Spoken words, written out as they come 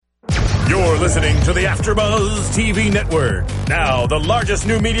You're listening to the AfterBuzz TV network. Now the largest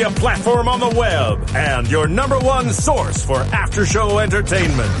new media platform on the web and your number one source for after-show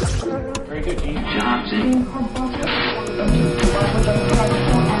entertainment. Very good, Dean Johnson.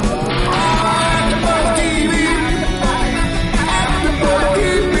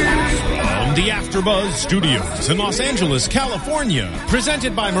 The AfterBuzz Studios in Los Angeles, California.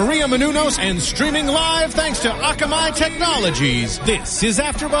 Presented by Maria Menounos and streaming live thanks to Akamai Technologies. This is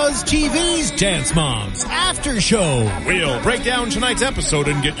AfterBuzz TV's Dance Moms After Show. We'll break down tonight's episode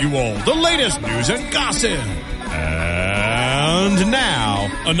and get you all the latest news and gossip. And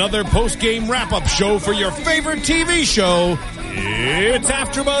now, another post-game wrap-up show for your favorite TV show. It's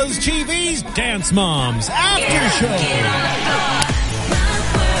AfterBuzz TV's Dance Moms After Show.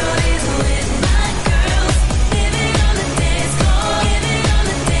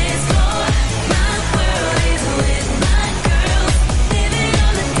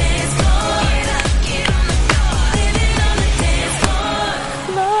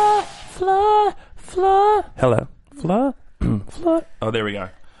 Hello. Fla? Fla? Oh, there we go.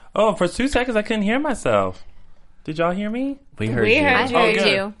 Oh, for 2 seconds I couldn't hear myself. Did y'all hear me? We heard you.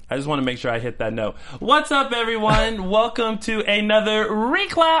 Good. I just want to make sure I hit that note. What's up, everyone? Welcome to another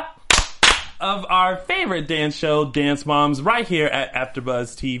reclap of our favorite dance show, Dance Moms, right here at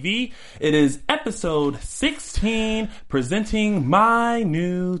AfterBuzz TV. It is episode 16, presenting my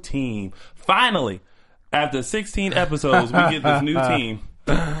new team. Finally, after 16 episodes, we get this new team.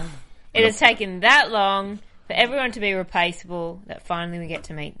 It has taken that long for everyone to be replaceable that finally we get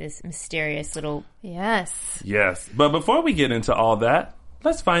to meet this mysterious little... Yes. But before we get into all that,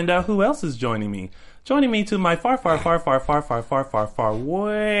 let's find out who else is joining me. Joining me to my far way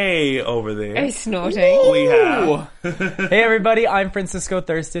over there. He's snorting. We have... Hey everybody, I'm Francisco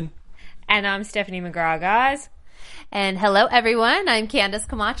Thurston. And I'm Stephanie McGraw, guys. And hello everyone, I'm Candace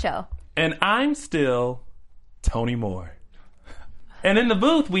Camacho. And I'm still Tony Moore. And in the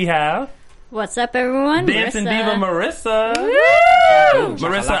booth, we have... What's up, everyone? Dancing Diva Marissa. Woo!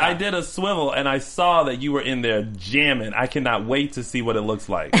 Marissa, I did a swivel, and I saw that you were in there jamming. I cannot wait to see what it looks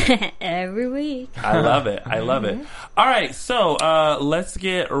like. Every week. I love it. All right, so let's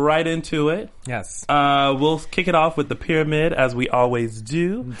get right into it. Yes. We'll kick it off with the pyramid, as we always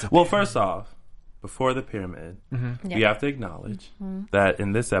do. Well, first off, before the pyramid, we have to acknowledge that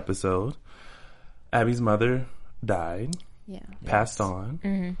in this episode, Abby's mother died. Passed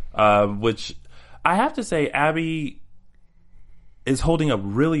on, which I have to say Abby is holding up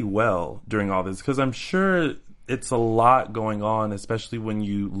really well during all this, because I'm sure it's a lot going on, especially when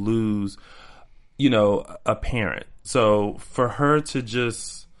you lose, a parent. So for her to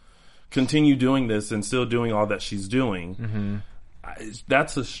just continue doing this and still doing all that she's doing,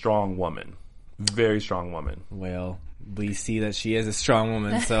 that's a strong woman. Very strong woman. Well, we see that she is a strong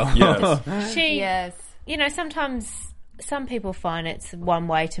woman, so... Yes. Sometimes... Some people find it's one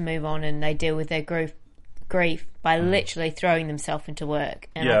way to move on, and they deal with their grief by literally throwing themselves into work.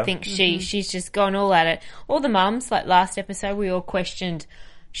 And I think she's just gone all at it. All the mums, like last episode, we all questioned,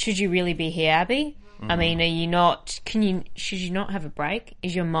 should you really be here, Abby? I mean, are you not? Should you not have a break?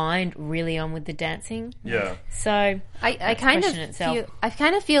 Is your mind really on with the dancing? Yeah. So I kind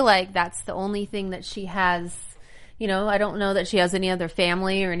of feel like that's the only thing that she has. I don't know that she has any other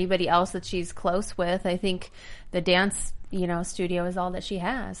family or anybody else that she's close with. I think the dance, studio is all that she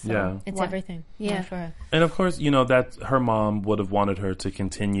has. So it's everything. Yeah. For her. And of course, that her mom would have wanted her to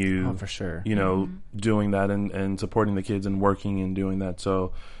continue, for sure, doing that and supporting the kids and working and doing that.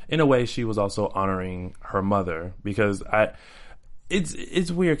 So in a way, she was also honoring her mother, because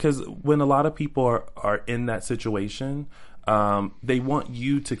it's weird, because when a lot of people are in that situation, they want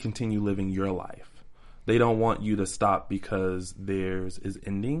you to continue living your life. They don't want you to stop because theirs is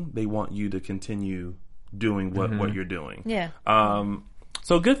ending. They want you to continue doing what you're doing. Yeah.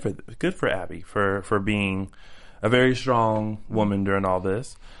 So good for Abby for being a very strong woman during all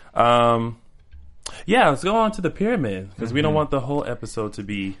this. Let's go on to the pyramid, because we don't want the whole episode to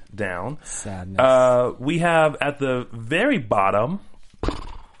be down. Sadness. We have at the very bottom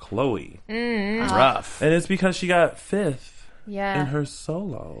Chloe. Rough. And it's because she got 5th. Yeah. In her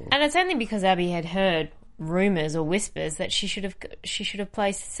solo. And it's only because Abby had heard rumors or whispers that she should have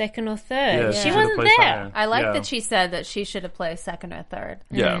placed second or third. Yeah, she wasn't there. higher. I like that she said that she should have placed second or third.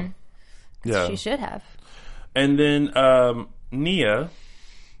 Yeah. Yeah. She should have. And then Nia,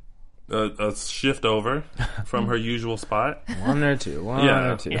 a shift over from her usual spot. One or two.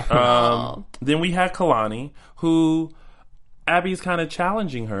 Then we had Kalani, who Abby's kind of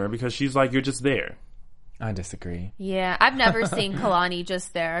challenging her, because she's like, you're just there. I disagree. Yeah, I've never seen Kalani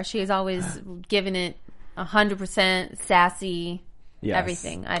just there. She's always given it 100% sassy,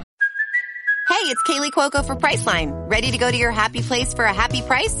 everything. it's Kaylee Cuoco for Priceline. Ready to go to your happy place for a happy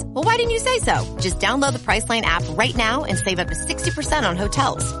price? Well, why didn't you say so? Just download the Priceline app right now and save up to 60% on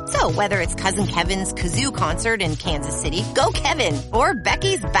hotels. So whether it's Cousin Kevin's Kazoo Concert in Kansas City, go Kevin, or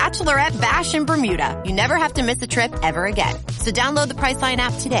Becky's Bachelorette Bash in Bermuda, you never have to miss a trip ever again. So download the Priceline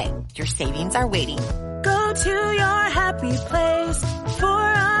app today. Your savings are waiting. Go to your happy place for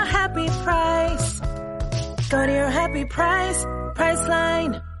a happy price. Go to your happy price,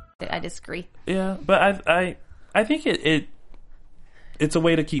 Priceline. I disagree. Yeah, but I think it's a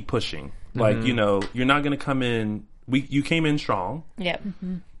way to keep pushing. Like, you know, you're not going to come in. You came in strong. Yep.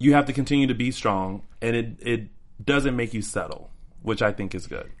 You have to continue to be strong, and it doesn't make you settle, which I think is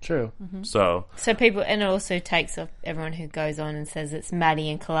good. True. So people, and it also takes off everyone who goes on and says it's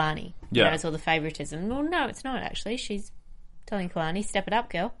Maddie and Kalani. Yeah. Knows all the favoritism. Well, no, it's not actually. She's telling Kalani, step it up,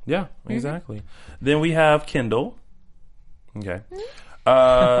 girl. yeah, exactly. Then we have Kendall. Okay.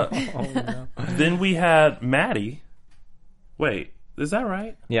 Then we had Maddie. Wait, is that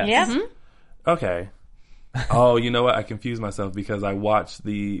right? Yes. Yeah. Okay. Oh, you know what? I confused myself because I watched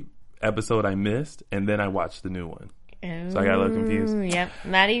the episode I missed, and then I watched the new one. So I got a little confused. Yep.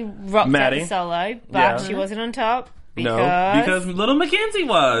 Maddie rocked out the solo, but she wasn't on top. Because little Mackenzie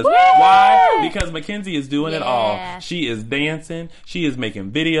was. Woo! Why? Because Mackenzie is doing it all. She is dancing. She is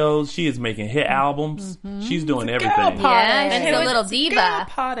making videos. She is making hit albums. She's doing everything. Yeah, she's a little diva.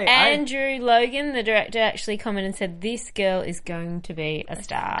 Andrew Logan, the director, actually commented and said, "This girl is going to be a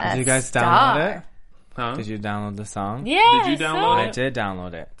star." Did you guys download it? Huh? Did you download the song? Yeah. Did you download it? I did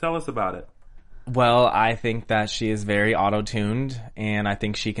download it. Tell us about it. Well, I think that she is very auto-tuned, and I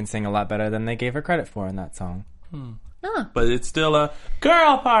think she can sing a lot better than they gave her credit for in that song. But it's still a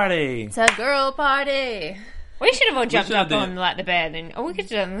girl party. It's a girl party. We should have all jumped up on like the bed, and we could have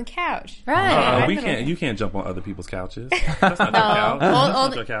done it on the couch. Right. We can't. You can't jump on other people's couches. That's not your couch. That's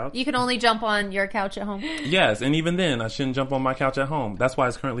not your couch. You can only jump on your couch at home. Yes, and even then, I shouldn't jump on my couch at home. That's why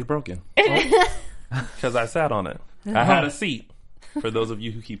it's currently broken. Because I sat on it. I had a seat. For those of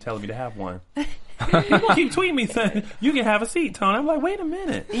you who keep telling me to have one. People keep tweeting me saying, you can have a seat, Tony. I'm like, wait a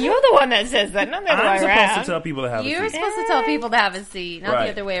minute. You're the one that says that, not the other way around. I'm supposed to tell people to have a seat. You're supposed to tell people to have a seat, not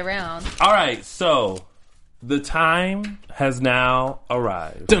the other way around. All right, so the time has now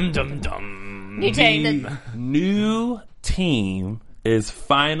arrived. Dum dum dum. The new team is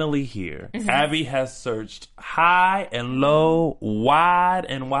finally here. Abby has searched high and low, wide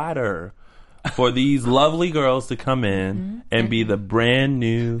and wider for these lovely girls to come in and be the brand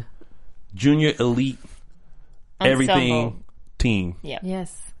new junior elite everything team. Yep.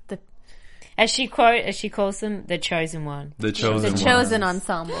 Yes. As she calls them, the chosen one. The chosen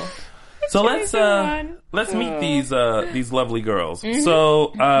ensemble. So let's meet these lovely girls.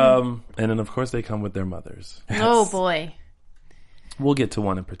 So and then of course they come with their mothers. Oh boy. We'll get to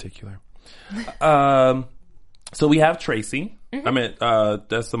one in particular. So we have Tracy. I mean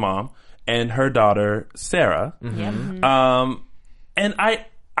that's the mom. And her daughter, Sarah. And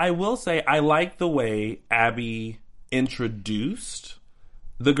I will say, I like the way Abby introduced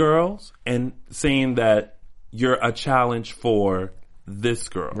the girls and saying that you're a challenge for this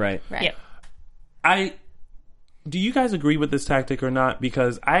girl. Right. Yep. Do you guys agree with this tactic or not?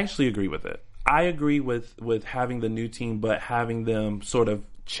 Because I actually agree with it. I agree with having the new team, but having them sort of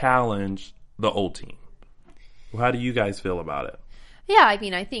challenge the old team. How do you guys feel about it? Yeah, I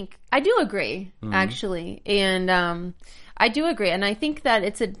mean, I think I do agree, actually. And I do agree. And I think that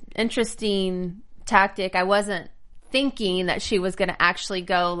it's an interesting tactic. I wasn't thinking that she was going to actually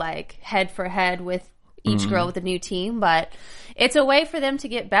go like head for head with each girl with the new team, but it's a way for them to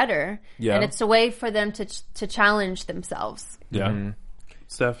get better. Yeah. And it's a way for them to challenge themselves. Yeah.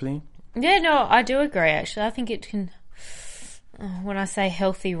 Stephanie? Yeah, no, I do agree, actually. I think it can... when I say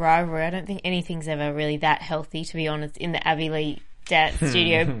healthy rivalry, I don't think anything's ever really that healthy, to be honest, in the Abby Lee dance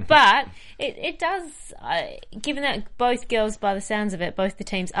studio. But it does, given that both girls, by the sounds of it, both the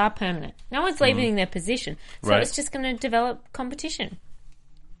teams are permanent. No one's leaving their position. So it's just going to develop competition.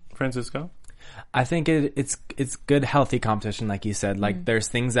 Francisco? I think it's good, healthy competition, like you said. Like, there's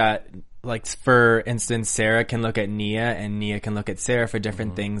things that, like, for instance, Sarah can look at Nia, and Nia can look at Sarah for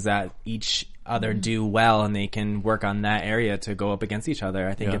different things that each other do well, and they can work on that area to go up against each other.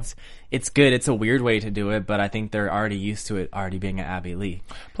 I think it's good. It's a weird way to do it, but I think they're already used to it, already being at Abby Lee.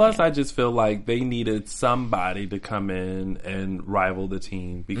 Plus, I just feel like they needed somebody to come in and rival the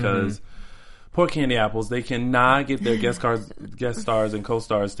team, because poor Candy Apples, they cannot get their guest stars and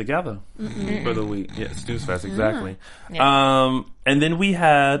co-stars together for the week. Yeah, Snooze Fest, exactly. And then we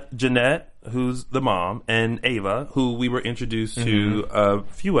had Jeanette who's the mom, and Ava, who we were introduced to a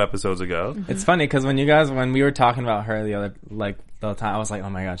few episodes ago. It's funny because when we were talking about her the time, I was like, oh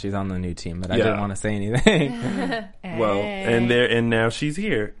my god, she's on the new team, but I didn't want to say anything. Well, and now she's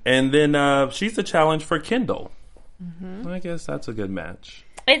here, and then she's a challenge for Kendall. I guess that's a good match.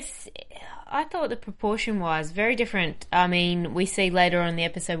 I thought the proportion-wise very different. I mean, we see later on in the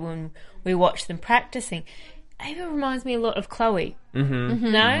episode when we watch them practicing, Ava reminds me a lot of Chloe.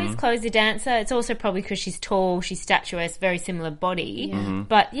 Chloe's a dancer. It's also probably because she's tall, she's statuesque, very similar body.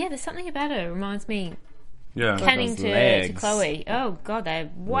 But yeah, there's something about her reminds me. Canning to Chloe. Oh god,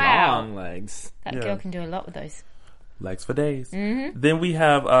 long legs. That girl can do a lot with those. Legs for days. Then we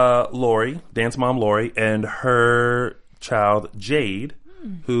have Lori, dance mom Lori, and her child Jade,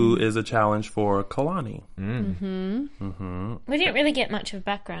 who is a challenge for Kalani. We didn't really get much of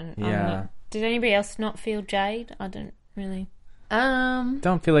background on it. Did anybody else not feel Jade? I don't really.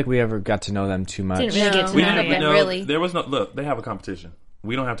 Don't feel like we ever got to know them too much. Didn't really get to know them. Really. There was no look. They have a competition.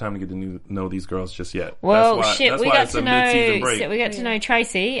 We don't have time to get to know these girls just yet. Well, that's why we got it's a mid-season break. we got to know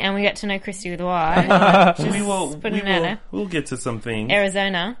Tracy, and we got to know Christy with a Y. We'll get to some things.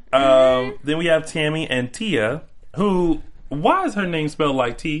 Arizona. Then we have Tammy and Tia, who, why is her name spelled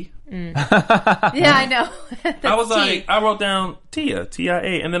like T? Yeah, I know. I was like, I wrote down Tia,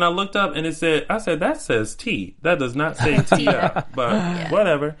 T-I-A, and then I looked up and I said, that says T. That does not say Tia, but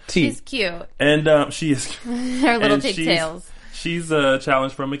whatever. T. She's cute. And she is. Her little pigtails. She's a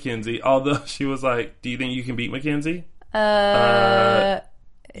challenge from Mackenzie, although she was like, do you think you can beat Mackenzie? Yeah.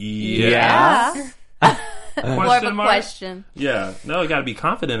 More of a question. Yeah. No, you got to be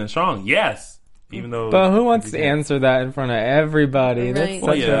confident and strong. Yes. Even though. But who wants to answer that in front of everybody? Right. That's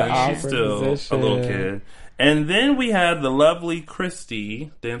such an awkward she's still position. a little kid. And then we had the lovely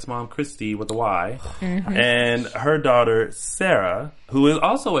Christy, dance mom Christy with a Y, and her daughter Sarah, who is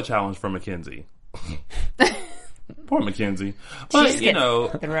also a challenge for Mackenzie. Poor Mackenzie. But, you know,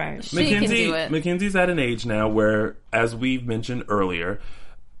 Mackenzie's at an age now where, as we've mentioned earlier,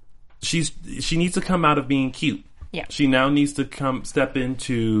 she needs to come out of being cute. Yeah. She now needs to step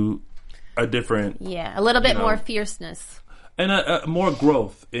into a different... Yeah, a little bit more fierceness. And a more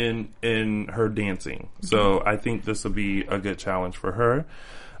growth in her dancing. So I think this will be a good challenge for her.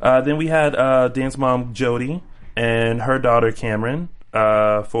 Then we had dance mom Jody and her daughter Cameron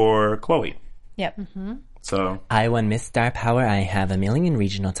for Chloe. Yep. So I won Miss Star Power. I have 1 million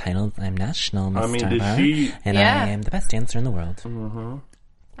regional titles. I'm national Miss Star Power. And I am the best dancer in the world.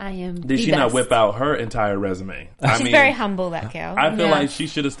 I am Did she not whip out her entire resume? She's very humble, that girl. I feel like she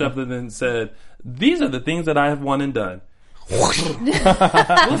should have stepped in and said, these are the things that I have won and done. We'll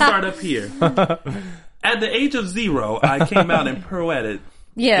start up here. At the age of 0, I came out and pirouetted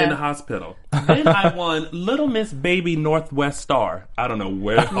in the hospital. Then I won Little Miss Baby Northwest Star. I don't know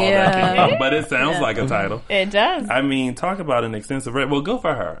where all that came from, but it sounds like a title. It does. I mean, talk about an extensive resume. Well, good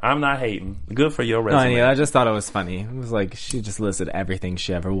for her. I'm not hating. Good for your resume. I just thought it was funny. It was like she just listed everything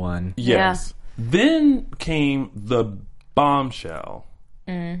she ever won. Yes. Yeah. Then came the bombshell.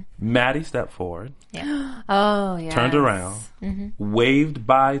 Maddie stepped forward. Yeah. Oh, yeah. Turned around, waved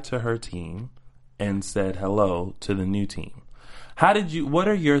bye to her team, and said hello to the new team. What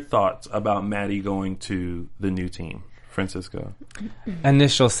are your thoughts about Maddie going to the new team, Francisco?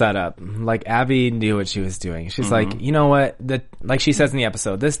 Initial setup. Like, Abby knew what she was doing. She's like, you know what? Like she says in the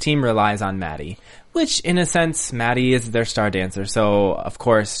episode, this team relies on Maddie. Which, in a sense, Maddie is their star dancer. So, of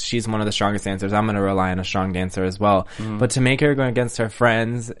course, she's one of the strongest dancers. I'm going to rely on a strong dancer as well. But to make her go against her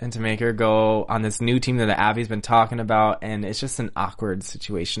friends and to make her go on this new team that Abby's been talking about, and it's just an awkward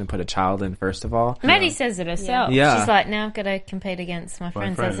situation to put a child in, first of all. Maddie says it herself. Yeah. She's like, now I've got to compete against my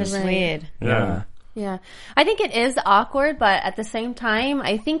friends. That's just weird. Yeah. Yeah. I think it is awkward, but at the same time,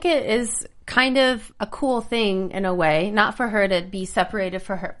 I think it is kind of a cool thing in a way. Not for her to be separated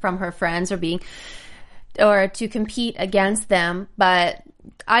from her friends or to compete against them, but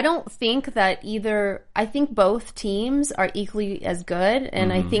I don't think that I think both teams are equally as good,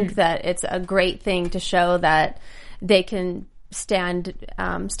 and I think that it's a great thing to show that they can stand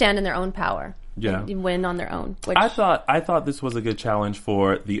in their own power. Yeah. And win on their own. Which... I thought this was a good challenge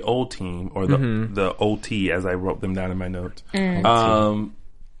for the old team, or the OT, as I wrote them down in my notes,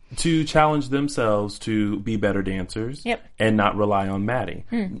 to challenge themselves to be better dancers and not rely on Maddie.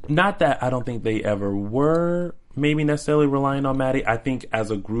 Not that I don't think they ever were maybe necessarily relying on Maddie. I think as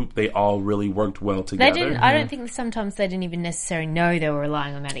a group, they all really worked well together. I don't think sometimes they didn't even necessarily know they were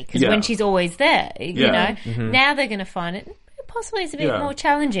relying on Maddie, because when she's always there, you know, now they're going to find it possibly it's a bit more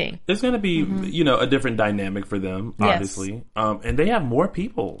challenging. It's going to be, you know, a different dynamic for them, obviously. And they have more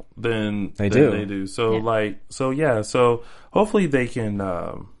people than they do. So, so hopefully they can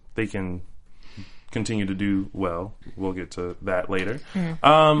continue to do well. We'll get to that later.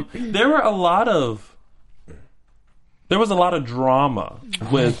 There was a lot of drama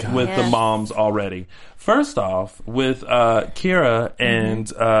with the moms already. First off, with Kira and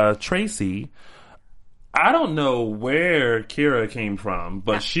Tracy, I don't know where Kira came from,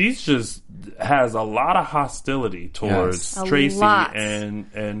 but she's just has a lot of hostility towards Tracy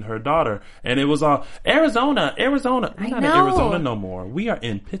and her daughter. And it was all Arizona. We're not in Arizona no more. We are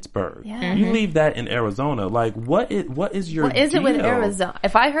in Pittsburgh. Yeah. You leave that in Arizona. Like, what is your What is deal? it with Arizona?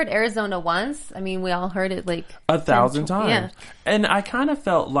 If I heard Arizona once, I mean, we all heard it like 1,000 times. Yeah. And I kind of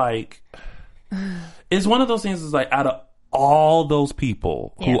felt like it's one of those things is like out of all those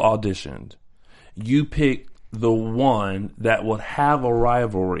people who auditioned, you pick the one that would have a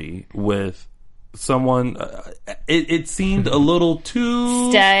rivalry with someone. It seemed a little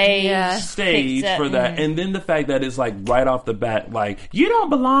too staged for that. And then the fact that it's like right off the bat, like, you don't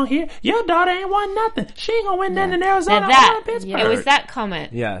belong here. Your daughter ain't won nothing. She ain't gonna win nothing in Arizona or in Pittsburgh. It was that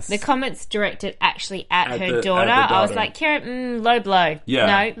comment. Yes. The comments directed actually at her daughter. I was like, Kira, low blow. Yeah.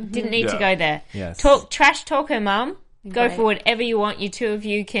 No, didn't need to go there. Yes. Trash talk her mum. Go for whatever you want. You two of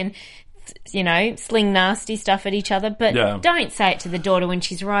you can, sling nasty stuff at each other, but don't say it to the daughter when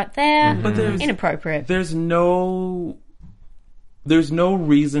she's right there. But inappropriate. There's no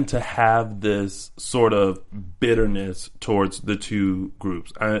reason to have this sort of bitterness towards the two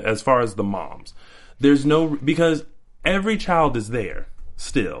groups. As far as the moms, because every child is there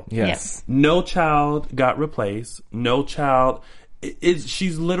still. Yes. No child got replaced. No child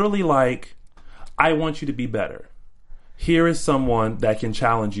she's literally like, I want you to be better. Here is someone that can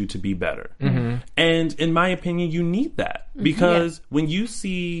challenge you to be better. Mm-hmm. And in my opinion, you need that. Because when you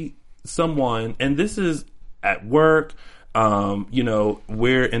see someone, and this is at work,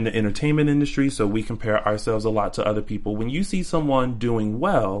 we're in the entertainment industry, so we compare ourselves a lot to other people. When you see someone doing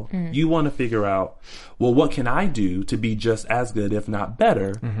well, you want to figure out, well, what can I do to be just as good, if not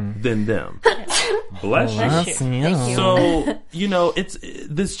better, than them? Bless you. Thank you. So,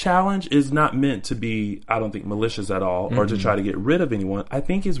 this challenge is not meant to be, I don't think, malicious at all, or to try to get rid of anyone. I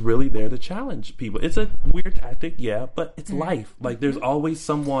think it's really there to challenge people. It's a weird tactic, but it's life. Like, there's always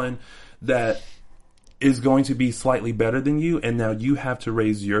someone that is going to be slightly better than you, and now you have to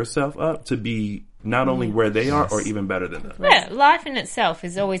raise yourself up to be not only where they are or even better than them. Yeah, life in itself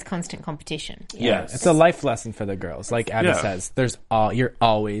is always constant competition. Yes. It's a life lesson for the girls. Like Abby says, you're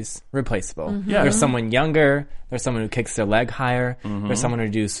always replaceable. Yeah. There's someone younger, there's someone who kicks their leg higher, there's someone who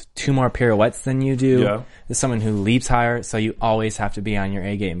does 2 more pirouettes than you do, there's someone who leaps higher, so you always have to be on your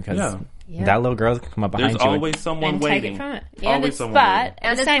A game because that little girl can come up behind There's you. There's always someone and waiting. Take it from it. Always someone waiting.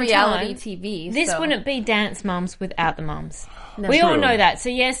 And at the same reality time, TV. This wouldn't be Dance Moms without the moms. No. We all True. know that. So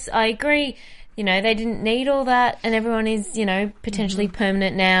yes, I agree. They didn't need all that, and everyone is, potentially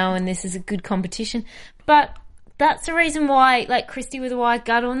permanent now, and this is a good competition. But that's the reason why, like Christy with a White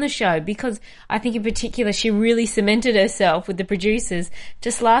got on the show, because I think in particular she really cemented herself with the producers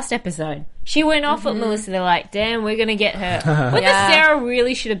just last episode. She went off at Melissa. They're like, damn, we're going to get her. Whether Sarah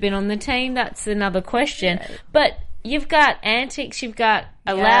really should have been on the team, that's another question. Yeah. But you've got antics, you've got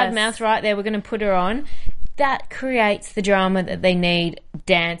a loud mouth right there, we're going to put her on. That creates the drama that they need.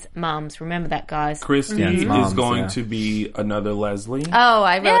 Dance moms. Remember that, guys. Christy is going to be another Leslie. Oh,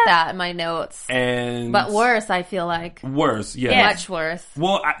 I wrote that in my notes. But worse, I feel like. Worse, yeah. Much worse.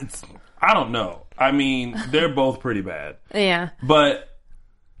 Well, I don't know. I mean, they're both pretty bad. Yeah. But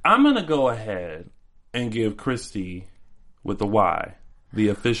I'm going to go ahead and give Christy with the Y, the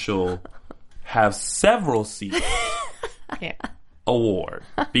official have several seats award.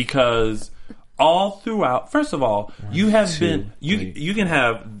 Because all throughout, first of all, you have you can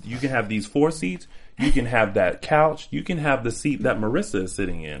have these 4 seats. You can have that couch. You can have the seat that Marissa is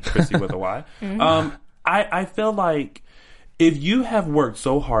sitting in, Chrissy with a Y. I feel like if you have worked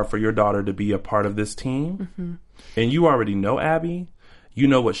so hard for your daughter to be a part of this team, and you already know Abby, you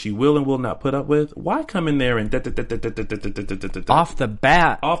know what she will and will not put up with, why come in there and off the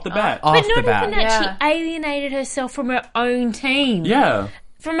bat? But not even that, she alienated herself from her own team. Yeah.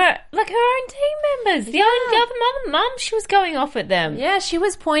 From her own team members. The other mom, she was going off at them. Yeah, she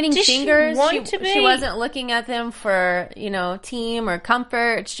was pointing fingers. She wasn't looking at them for, team or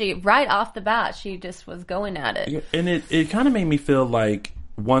comfort. She, right off the bat, she just was going at it. And it kind of made me feel like,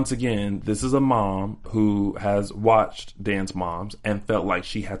 once again, this is a mom who has watched Dance Moms and felt like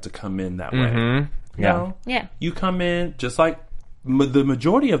she had to come in that way. Yeah. You come in just like the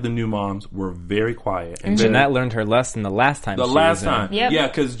majority of the new moms were very quiet. And Jeanette learned her lesson the last time. Yeah,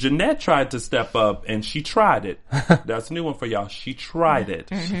 because Jeanette tried to step up and she tried it. That's a new one for y'all. She tried it.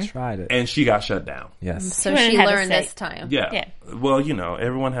 She tried it. And she got shut down. Yes. So she learned this time. Yeah. Well,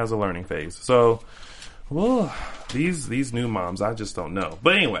 everyone has a learning phase. So, these new moms, I just don't know.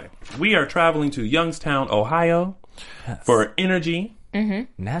 But anyway, we are traveling to Youngstown, Ohio for Energy.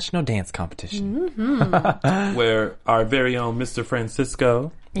 National dance competition. Where our very own Mr.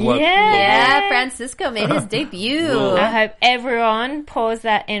 Francisco. Francisco made his debut. I hope everyone paused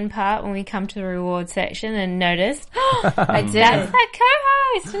that end part when we come to the reward section and noticed. I did. That's that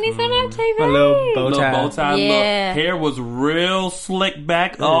co-host and he's on our TV. A little bow tie. Yeah. Look. Hair was real slick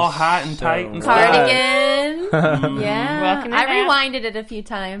back, all hot and tight and Cardigan. Rocking it I out. rewinded it a few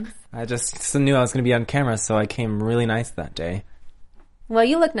times. I just knew I was going to be on camera, so I came really nice that day. Well,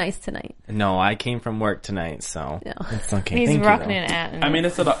 you look nice tonight. No, I came from work tonight, so it's okay. He's Thank rocking you, it out. I mean,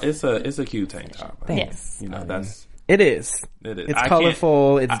 it's a cute tank top. Yes. That's It is. it is. It's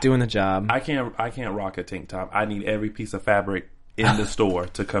colorful. It's doing the job. I can't rock a tank top. I need every piece of fabric in the store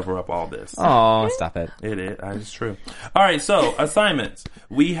to cover up all this. Oh, stop it. It is. It's true. All right. So assignments.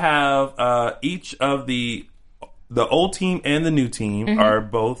 We have each of the old team and the new team are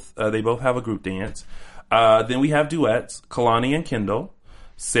both. They both have a group dance. Then we have duets. Kalani and Kendall.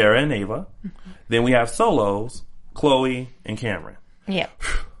 Sarah and Ava. Then we have solos, Chloe and Cameron. Yeah.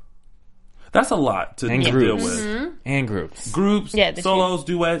 That's a lot to deal with. And groups. Groups, solos,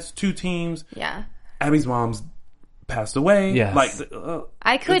 duets, 2 teams. Yeah. Abby's mom's passed away. Yes.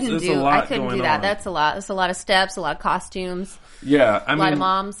 I couldn't it's do that. on. That's a lot. It's a lot of steps, a lot of costumes. Yeah. I mean, a lot of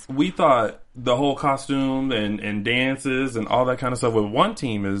moms. We thought the whole costume and dances and all that kind of stuff with one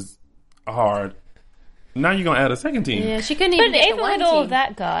team is hard. Now you're going to add a second team. Yeah, she couldn't even get even the one with all team. of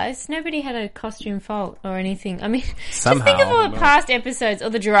that, guys, nobody had a costume fault or anything. I mean, Somehow. just think of all the past episodes or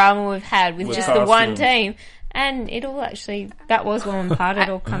the drama we've had with just the one costumes. team. And it all actually, that was one part, it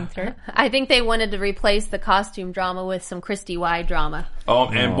all come through. I think they wanted to replace the costume drama with some Christy Y drama. Oh,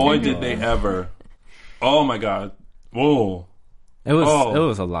 and boy, did they ever. Oh, my God. Whoa. It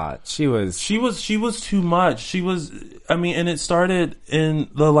was a lot. She was too much. And it started in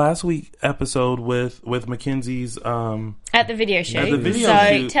the last week episode with Mackenzie's At the video shoot.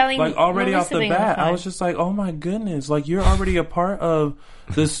 shoot, telling like already Melissa off the bat, I was just like, oh my goodness, like you're already a part of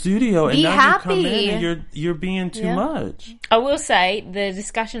the studio and Be now happy. you come in and you're being too much. I will say the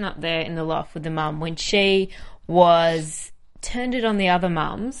discussion up there in the loft with the mum when she turned it on the other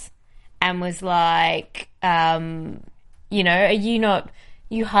mums and was like, are you not,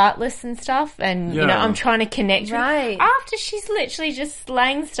 you heartless and stuff? And, I'm trying to connect with Right. after she's literally just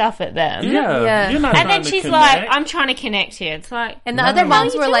slaying stuff at them. Yeah. You're not And then trying to she's connect. like, I'm trying to connect here. It's like... And the other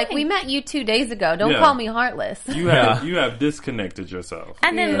moms What are were you like, doing? we met you 2 days ago. Don't Yeah. call me heartless. you have disconnected yourself.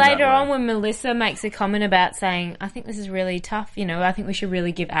 And then in later that on way. when Melissa makes a comment about saying, I think this is really tough, I think we should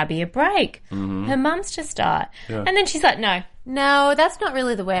really give Abby a break. Her mum's just died. Yeah. And then she's like, no. No, that's not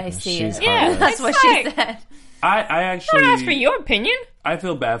really the way I see She's it. Yeah, That's it's what she like- said. I actually Don't ask for your opinion. I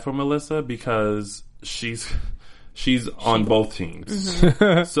feel bad for Melissa because she's on both teams.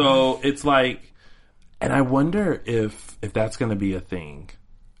 So it's like, and I wonder if that's going to be a thing.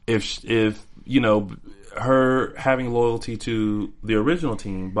 If her having loyalty to the original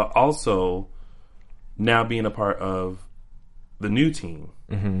team, but also now being a part of the new team.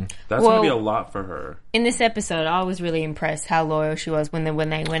 That's going to be a lot for her. In this episode, I was really impressed how loyal she was when they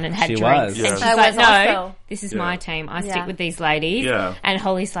went and had She drinks. was. And Yeah. she's I like, was no, also. this is Yeah. my team. I stick Yeah. with these ladies. Yeah. And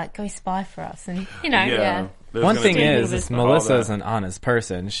Holly's like, go spy for us. And, Yeah. There's One gonna thing take is all Melissa's that. an honest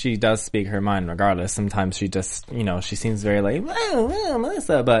person. She does speak her mind regardless. Sometimes she just, she seems very like, well,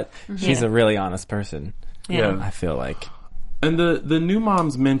 Melissa, but she's a really honest person. Yeah. I feel like. And the new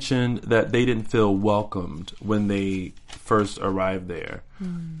moms mentioned that they didn't feel welcomed when they first arrived there.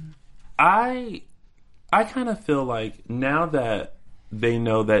 I kind of feel like now that they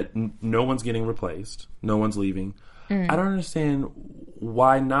know that no one's getting replaced, no one's leaving, I don't understand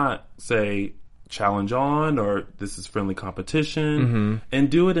why not say challenge on or this is friendly competition and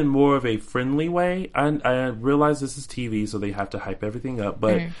do it in more of a friendly way. I realize this is TV, so they have to hype everything up,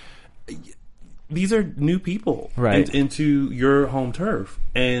 but these are new people into your home turf.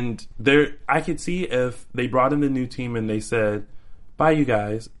 And I could see if they brought in the new team and they said, bye, you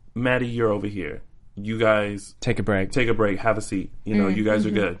guys. Maddie, you're over here. You guys... Take a break. Have a seat. You guys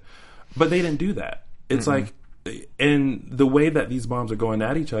are good. But they didn't do that. It's like... And the way that these moms are going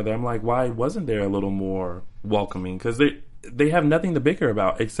at each other, I'm like, why wasn't there a little more welcoming? Because they have nothing to bicker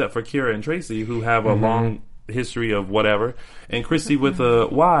about except for Kira and Tracy, who have a long history of whatever, and Christy with a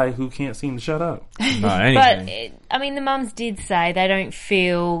Y who can't seem to shut up. But the mums did say they don't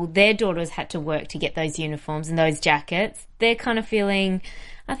feel their daughters had to work to get those uniforms and those jackets. They're kind of feeling,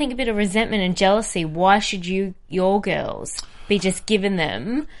 I think, a bit of resentment and jealousy. Why should your girls be just given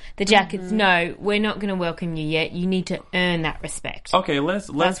them the jackets? No, we're not going to welcome you yet. You need to earn that respect. Okay, let's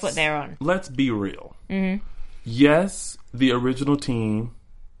that's what they're on. Let's be real. Yes, the original team,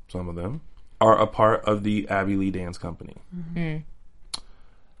 some of them, are a part of the Abby Lee Dance Company.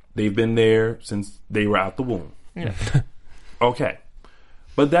 They've been there since they were out the womb. Okay,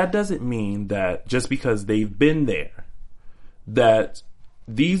 but that doesn't mean that just because they've been there, that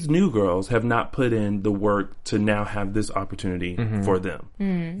these new girls have not put in the work to now have this opportunity for them.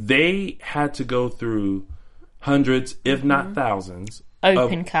 They had to go through hundreds, if not thousands,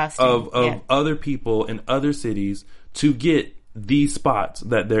 of other people in other cities to get these spots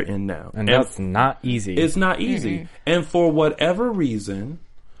that they're in now. And that's not easy. It's not easy. And for whatever reason,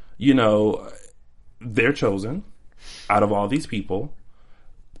 they're chosen out of all these people.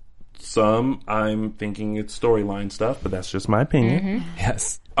 Some, I'm thinking it's storyline stuff, but that's just my opinion.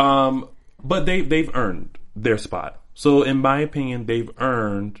 Yes. But they've earned their spot. So in my opinion, they've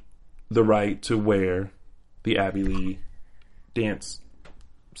earned the right to wear the Abby Lee dance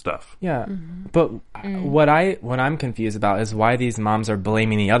stuff. Yeah. But what I'm confused about is why these moms are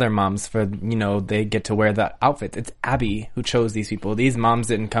blaming the other moms for, they get to wear the outfits. It's Abby who chose these people. These moms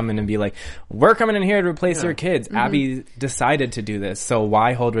didn't come in and be like, we're coming in here to replace your kids. Abby decided to do this. So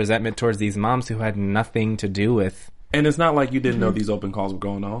why hold resentment towards these moms who had nothing to do with... And it's not like you didn't know these open calls were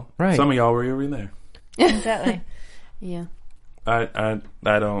going on. Right. Some of y'all were already there. Exactly. Yeah. I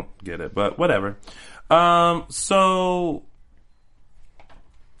don't get it, but whatever. So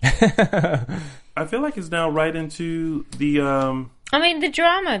I feel like it's now right into the the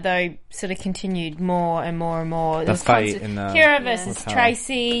drama though sort of continued more and more and more. The fight in the Kira versus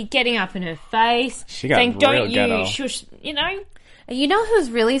Tracy, getting up in her face, she got saying, real "Don't you ghetto. shush," You know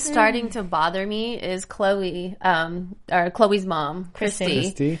who's really starting to bother me is Chloe, or Chloe's mom,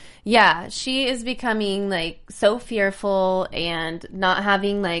 Christy. Yeah, she is becoming so fearful and not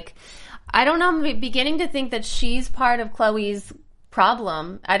having I don't know, I'm beginning to think that she's part of Chloe's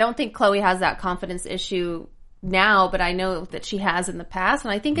problem. I don't think Chloe has that confidence issue now, but I know that she has in the past,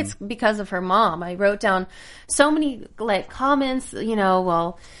 and I think it's because of her mom. I wrote down so many comments,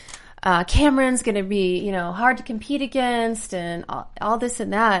 Cameron's going to be, hard to compete against and all this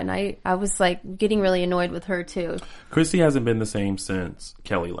and that. And I was getting really annoyed with her too. Christy hasn't been the same since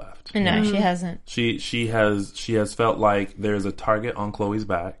Kelly left. No, she hasn't. She has felt like there's a target on Chloe's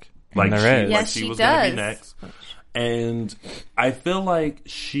back. Like there is. Yes, she was does. going to be next. And I feel like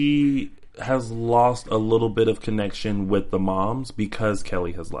she has lost a little bit of connection with the moms because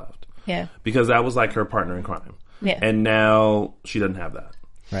Kelly has left. Yeah. Because that was her partner in crime. Yeah. And now she doesn't have that.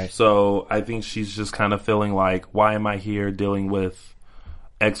 Right. So I think she's just kind of feeling like, why am I here dealing with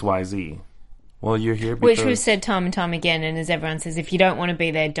XYZ? Well, you're here because... Which we've said time and time again, and as everyone says, if you don't want to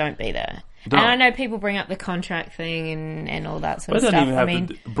be there, don't be there. Don't. And I know people bring up the contract thing and all that sort of stuff. But it doesn't even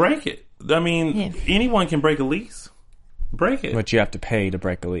have to break it. Anyone can break a lease. Break it. But you have to pay to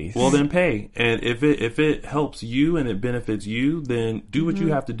break a lease. Well, then pay. And if it helps you and it benefits you, then do what you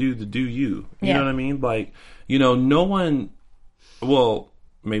have to do you. You know what I mean? No one... Well...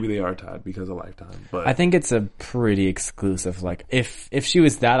 Maybe they are tied because of Lifetime, but I think it's a pretty exclusive. If she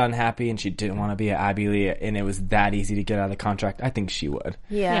was that unhappy and she didn't want to be at Abby Lee and it was that easy to get out of the contract, I think she would.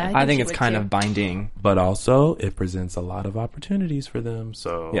 Yeah, I think it's kind of binding, but also it presents a lot of opportunities for them.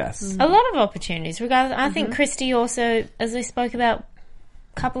 So yes, a lot of opportunities. Regardless, I think Christy also, as we spoke about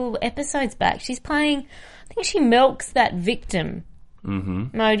a couple of episodes back, she's playing. I think she milks that victim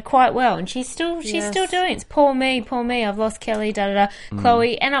mode quite well, and she's still doing it. It's poor me, I've lost Kelly,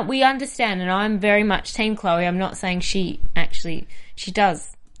 Chloe, and we understand, and I'm very much team Chloe. I'm not saying she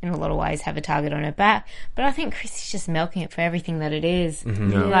does in a lot of ways have a target on her back, but I think Chrissy's just milking it for everything that it is.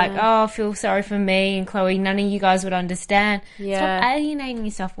 I feel sorry for me and Chloe, none of you guys would understand. Stop alienating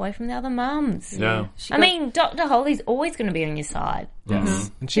yourself away from the other mums. Dr. Holly's always going to be on your side.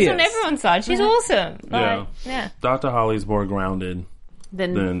 Yes. And she's on everyone's side. She's awesome. Dr. Holly's more grounded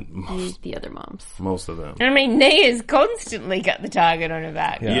than the other moms. Most of them. And Nia's constantly got the target on her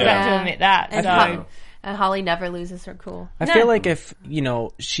back. You have to admit that. And Holly never loses her cool. I feel like if,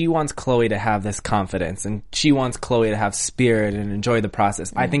 she wants Chloe to have this confidence and she wants Chloe to have spirit and enjoy the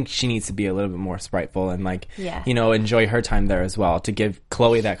process, I think she needs to be a little bit more spiteful and enjoy her time there as well, to give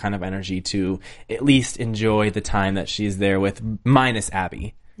Chloe that kind of energy to at least enjoy the time that she's there with, minus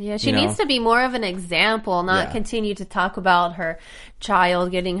Abby. Yeah, she needs to be more of an example, not continue to talk about her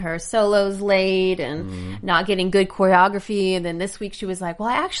child getting her solos late and not getting good choreography. And then this week she was like, well,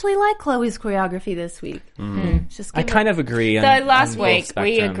 I actually like Chloe's choreography this week. Just I kind of agree. So last week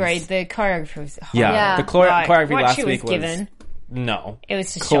we agreed the choreography was horrible. Yeah, the choreography what last she week was given. No. It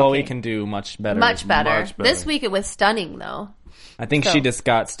was just Chloe shocking. can do much better. Much better. This week it was stunning, though. I think she just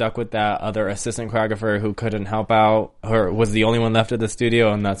got stuck with that other assistant choreographer who couldn't help out. Her was the only one left at the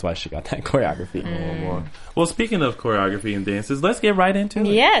studio, and that's why she got that choreography. Well, speaking of choreography and dances, let's get right into it.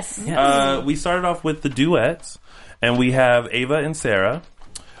 Yes. We started off with the duets, and we have Ava and Sarah.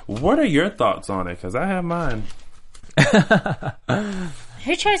 What are your thoughts on it? Because I have mine.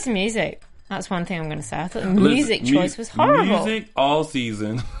 Who chose the music? That's one thing I'm going to say. I thought the music choice was horrible. Music all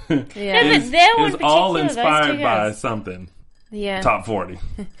season. No, but there is all inspired by something. Yeah. Top 40.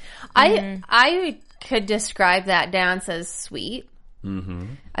 I could describe that dance as sweet.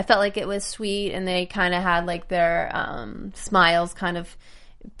 I felt like it was sweet, and they kind of had like their smiles kind of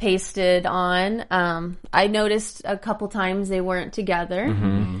pasted on. I noticed a couple times they weren't together.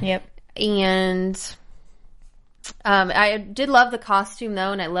 Yep. And I did love the costume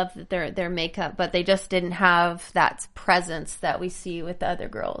though, and I loved their makeup, but they just didn't have that presence that we see with the other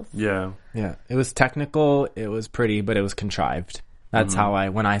girls. Yeah. Yeah, it was technical, it was pretty, but it was contrived. That's how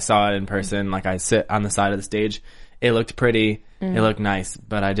when I saw it in person, like I sit on the side of the stage, it looked pretty, it looked nice,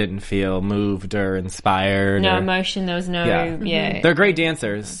 but I didn't feel moved or inspired. No emotion, there was no, They're great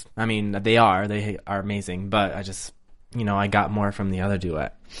dancers. I mean, they are amazing, but I just, I got more from the other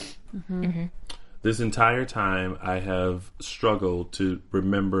duet. This entire time, I have struggled to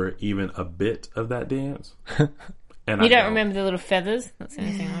remember even a bit of that dance. And you don't remember the little feathers? That's the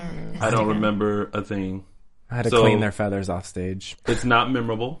only thing I remember. I don't remember a thing. I had to clean their feathers off stage. It's not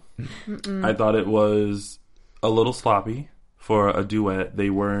memorable. I thought it was a little sloppy for a duet.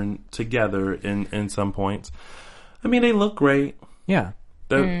 They weren't together in some points. I mean, they look great. Yeah.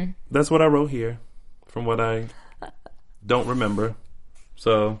 That's what I wrote here from what I don't remember.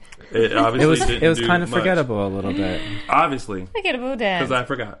 So it obviously it was kind of forgettable a little bit. Obviously. Forgettable dance. Because I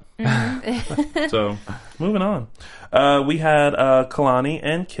forgot. So, moving on. We had Kalani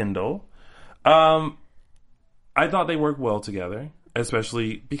and Kendall. I thought they worked well together,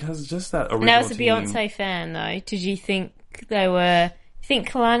 especially because just that original Now, as a team. Beyonce fan, though, did you think they were... You think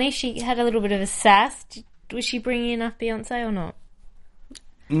Kalani, she had a little bit of a sass? Was she bringing enough Beyonce or not?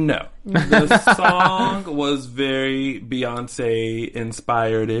 No. The song was very Beyonce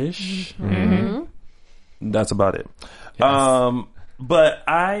inspired-ish. That's about it. Yes. But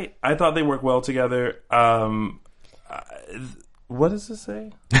I thought they worked well together. What does it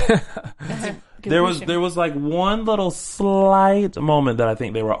say? There was like one little slight moment that I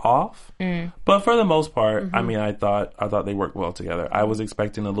think they were off. But for the most part, I mean, I thought they worked well together. I was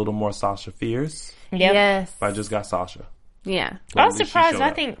expecting a little more Sasha Fierce. Yep. Yes. But I just got Sasha. Yeah. I was surprised. I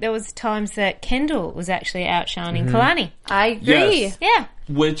think there was times that Kendall was actually outshining Kalani. I agree. Yes. Yeah.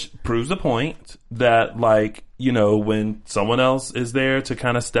 Which proves the point that, like, when someone else is there to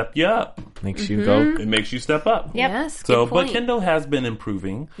kind of step you up, makes you go. It makes you step up. Yep. Yes. So, good point. but Kendall has been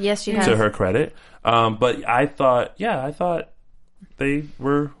improving. Yes, she has. To her credit. But I thought they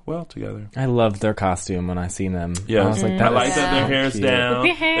were well together. I loved their costume when I seen them. Yeah. I was like, I like that their hair's down.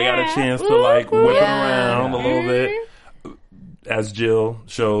 They got a chance to like whip it around a little bit, as Jill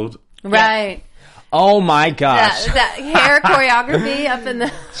showed. Right. Oh my gosh. That hair choreography up in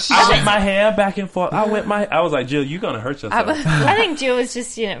the... I whip my hair back and forth. I was like, Jill, you're going to hurt yourself. I think Jill was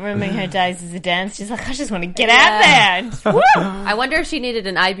just, remembering her days as a dancer. She's like, I just want to get out there. And, woo! I wonder if she needed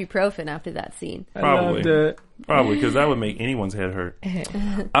an ibuprofen after that scene. Probably, because that would make anyone's head hurt.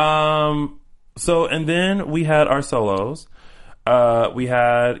 So, and then we had our solos. We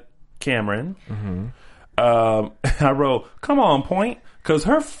had Cameron. I wrote, come on, point, because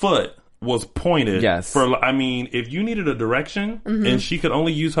her foot was pointed. Yes. If you needed a direction and she could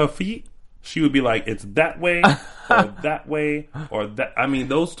only use her feet, she would be like, it's that way or that way or that. I mean,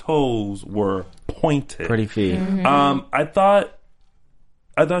 those toes were pointed. Pretty feet. I thought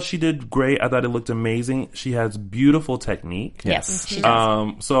she did great. I thought it looked amazing. She has beautiful technique. Yes. She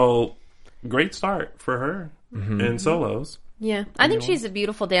does. So great start for her in solos. Yeah. I think she's a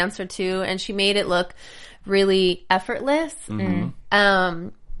beautiful dancer too, and she made it look really effortless.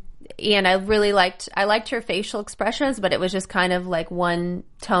 And I really liked her facial expressions, but it was just kind of like one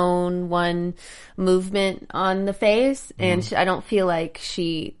tone, one movement on the face. And I don't feel like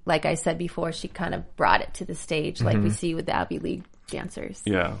she, like I said before, she kind of brought it to the stage like we see with the Ivy League dancers.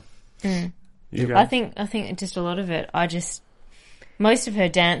 Yeah. I think just a lot of it, most of her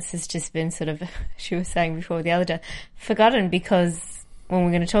dance has just been sort of, she was saying before the other day, forgotten because when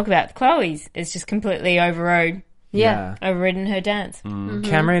we're going to talk about Chloe's, it's just completely overridden her dance.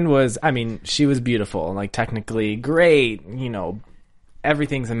 Cameron was, I mean, she was beautiful, like technically great,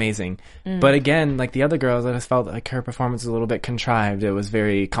 everything's amazing. But again, like the other girls, I just felt like her performance was a little bit contrived. It was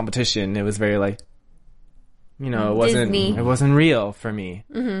very competition. It was very like, Disney. it wasn't real for me.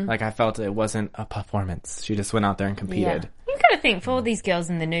 Like I felt it wasn't a performance. She just went out there and competed. You've got to think, for all these girls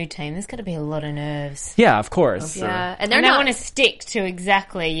in the new team, there's got to be a lot of nerves. Yeah, of course. Yeah, and they want to stick to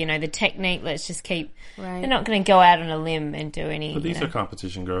exactly, the technique. Let's just keep. Right. They're not going to go out on a limb and do any. But these are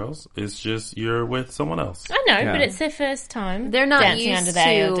competition girls. It's just you're with someone else. I know, but it's their first time. They're not dancing used under the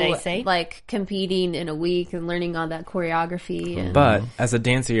to ALDC. like competing in a week and learning all that choreography. And But as a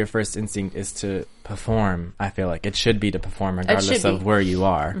dancer, your first instinct is to perform. I feel like it should be to perform regardless of where you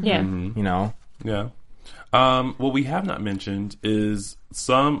are. Yeah. Yeah. What we have not mentioned is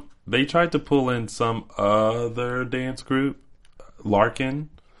they tried to pull in some other dance group, Larkin.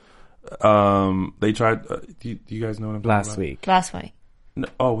 They tried. Do you guys know what I'm talking about? Last week.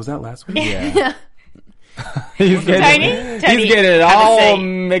 No, was that last week? Yeah. He's getting it all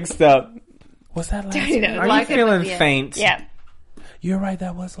mixed up. Was that last week? Are you feeling faint? Yeah. You're right.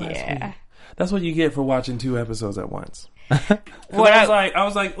 That was last week. That's what you get for watching 2 episodes at once. What I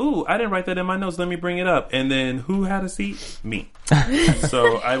was like, ooh, I didn't write that in my notes. Let me bring it up. And then who had a seat? Me.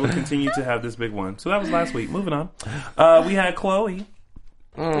 So I will continue to have this big one. So that was last week. Moving on. We had Chloe.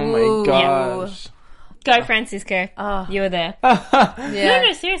 Oh my gosh. Go, Francisco. You were there.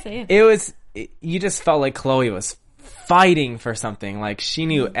 No, seriously. Yeah. You just felt like Chloe was fighting for something. Like she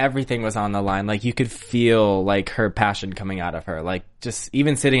knew everything was on the line. Like you could feel like her passion coming out of her. Like just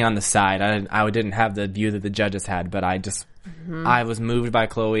even sitting on the side, I didn't have the view that the judges had, but I was moved by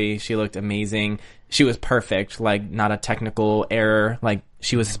Chloe. She looked amazing. She was perfect. Like not a technical error. Like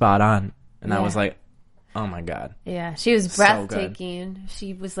she was spot on. And I was like, oh my God. Yeah, she was breathtaking.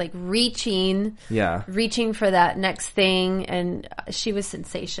 She was like reaching for that next thing, and she was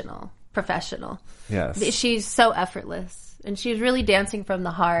sensational, professional. Yes. She's so effortless, and she was really dancing from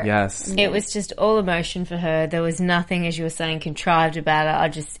the heart. Yes. It was just all emotion for her. There was nothing, as you were saying, contrived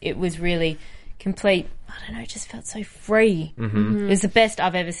about it. It was really complete. I don't know, it just felt so free. It was the best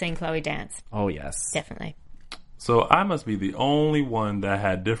I've ever seen Chloe dance. Oh, yes. Definitely. So I must be the only one that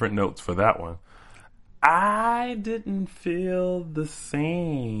had different notes for that one. I didn't feel the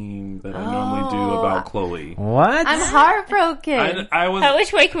same that I normally do about Chloe. What? I'm heartbroken. I was.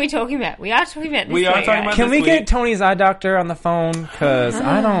 Which week are we talking about? We are talking about this week. Can we get Tony's eye doctor on the phone? Because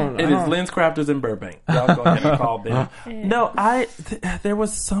I don't. It is Lynn's Crafters in Burbank. Y'all go ahead and call Ben. No, there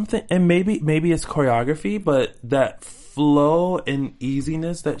was something, and maybe it's choreography, but that flow and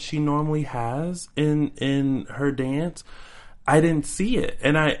easiness that she normally has in her dance, I didn't see it,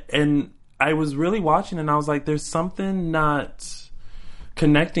 and I was really watching and I was like, there's something not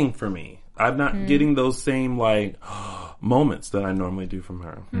connecting for me. I'm not getting those same moments that I normally do from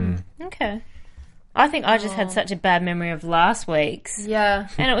her. Okay. I think I just had such a bad memory of last week's. Yeah.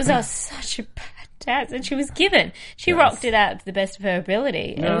 And it was such a bad dance, and she was given. She rocked it out to the best of her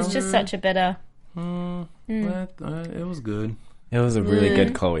ability. No. It was just such a better... It was good. It was a really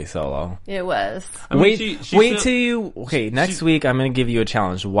good Chloe solo. It was. Wait till you... Okay, next week I'm going to give you a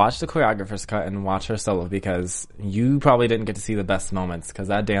challenge. Watch the choreographer's cut and watch her solo, because you probably didn't get to see the best moments, because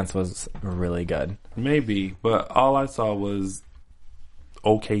that dance was really good. Maybe, but all I saw was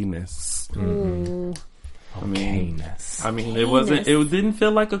okayness. I mean, it didn't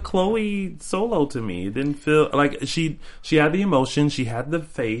feel like a Chloe solo to me. It didn't feel like she had the emotion, she had the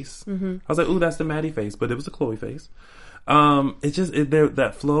face. I was like, ooh, that's the Maddie face, but it was a Chloe face. It's just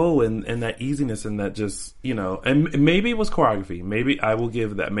that flow and that easiness and that just, and maybe it was choreography. Maybe I will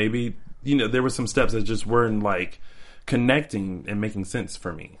give that. Maybe, there were some steps that just weren't connecting and making sense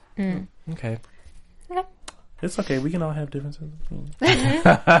for me. Okay. It's okay. We can all have differences.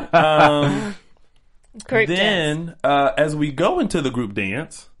 Group then, dance. As we go into the group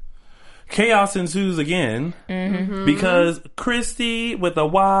dance, chaos ensues again because Christy with a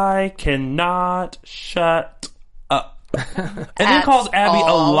Y cannot shut up. And then calls Abby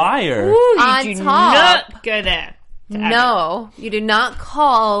a liar. Ooh, you do not go there. No, you do not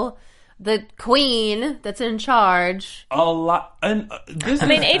call the queen that's in charge a lot. And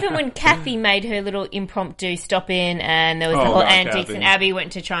even when Kathy made her little impromptu stop in, and there was the whole antics, Kathy. and Abby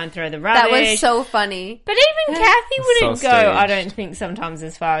went to try and throw the rubbish. That was so funny. But even Kathy wouldn't so go, staged. I don't think, sometimes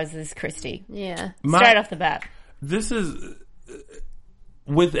as far as this Christy. Yeah. Straight off the bat. This is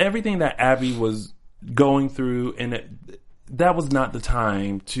with everything that Abby was going through, and that was not the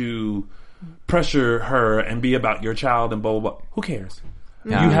time to pressure her and be about your child and blah, blah, blah. Who cares?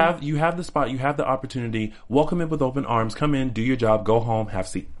 Yeah. You have the spot. You have the opportunity. Welcome in with open arms. Come in, do your job, go home, have a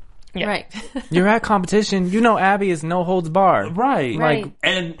seat. Yeah. Right. You're at competition. You know Abby is no holds barred. Right. Right. Like,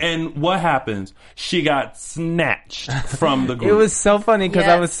 and what happens? She got snatched from the group. It was so funny because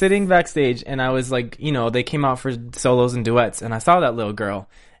I Yes. was sitting backstage and I was like, you know, they came out for solos and duets and I saw that little girl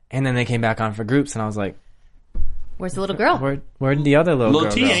and then they came back on for groups and I was like, Where's the little girl? where'd the other little Lil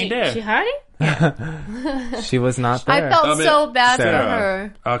girl T go? ain't there. She hiding? She was not there. I felt so bad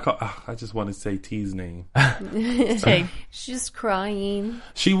Sarah. for her. I just want to say T's name. She's crying.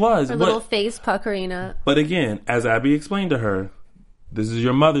 She was. Her little face puckering up. But again, as Abby explained to her, this is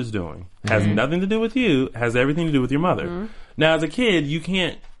your mother's doing. Has nothing to do with you. Has everything to do with your mother. Now, as a kid, you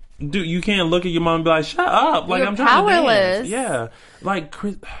can't look at your mom and be like, "Shut up!" Like You're I'm trying to powerless. dance. Yeah, like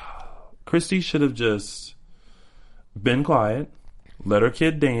Christy should have just been quiet, let her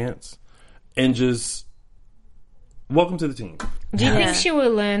kid dance, and just welcome to the team. Do you think she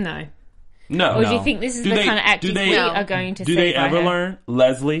will learn though? No. Or do you think this is the kind of acting we are going to see? Do they by ever her? learn?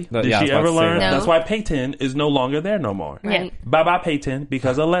 Leslie, Yeah, did I was she about ever to say learn? that. No. That's why Peyton is no longer there no more. Right. Bye-bye, Peyton,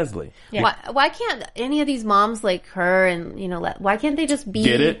 because of Leslie. Yeah. Why can't any of these moms like her and, you know, why can't they just be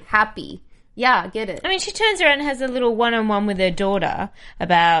Get it? happy? Yeah, get it. I mean, she turns around and has a little one-on-one with her daughter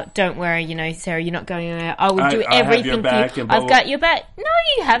about, don't worry, you know, Sarah, you're not going anywhere. I will do I have everything your for back you. and blah, I've blah. got your back. No,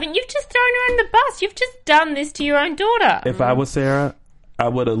 you haven't. You've just thrown her on the bus. You've just done this to your own daughter. If I was Sarah, I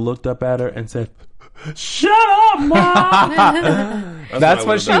would have looked up at her and said, "Shut up, Mom!" That's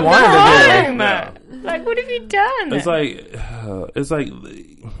what she I would've wanted done. to do. Yeah. Like, what have you done? It's like,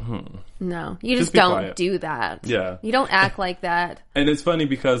 No, you Just just be don't quiet. do that. Yeah. You don't act like that. and it's funny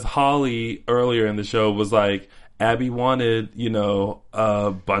because Holly earlier in the show was like, Abby wanted, you know, a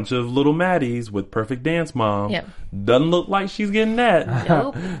bunch of little Maddies with perfect dance mom. Yep. Doesn't look like she's getting that.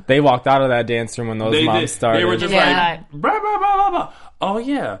 Nope. They walked out of that dance room when those moms started. They were just like, blah, blah, blah, blah, blah. Oh,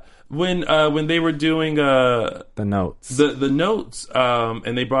 yeah. When they were doing the notes. the notes,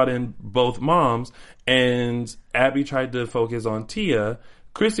 and they brought in both moms, and Abby tried to focus on Tia.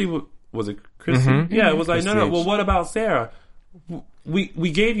 Chrissy, was it Chrissy? Mm-hmm. Yeah, it was like, no, Chrissy. well, what about Sarah?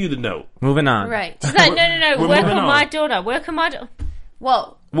 We gave you the note. Moving on. Right. She's like, no. We're Work moving on my on. daughter. Work on my daughter.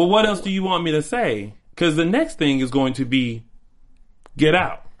 Well, Well, what else do you want me to say? Because the next thing is going to be, get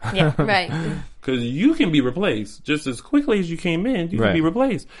out. Yeah. right. Because you can be replaced just as quickly as you came in. You Right. can be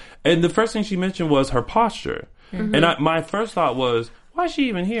replaced. And the first thing she mentioned was her posture. Mm-hmm. And my first thought was, why is she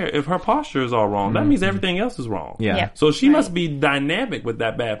even here? If her posture is all wrong, that means everything else is wrong. Yeah. Yeah. So she must be dynamic with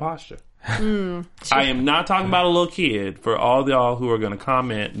that bad posture. I am not talking about a little kid. For all y'all who are going to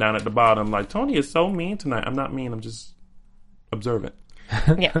comment down at the bottom, like, Tony is so mean tonight. I'm not mean. I'm just observant.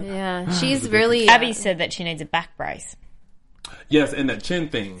 Yeah. Yeah. She's really. Abby said that she needs a back brace. Yes, and that chin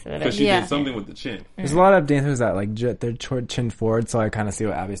thing. Because she Yeah. did something with the chin. There's a lot of dancers that like their chin forward, so I kind of see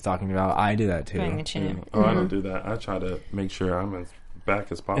what Abby's talking about. I do that too. Putting the chin in. Oh, I don't do that. I try to make sure I'm as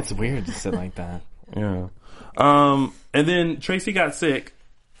back as possible. It's weird to sit like that. Yeah. And then Tracy got sick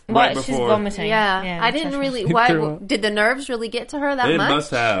right She's before. vomiting. Yeah. I didn't really. Why did the nerves really get to her that It much?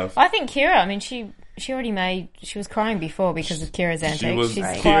 must have. I think Kira, I mean, she already she was crying before because of Kira's antics. She was she's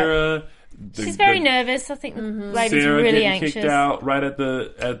Kira. She's very nervous. I think the lady's Sarah really getting anxious. kicked out right at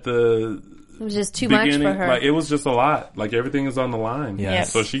the It was just too much beginning. for her. Like it was just a lot. Like everything is on the line.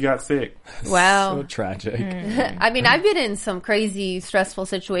 Yes. So she got sick. Wow. So tragic. I mean, I've been in some crazy, stressful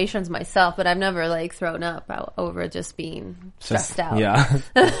situations myself, but I've never like thrown up over just being stressed out. Yeah.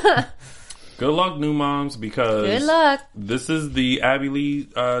 Good luck, new moms, because Good luck. this is the Abby Lee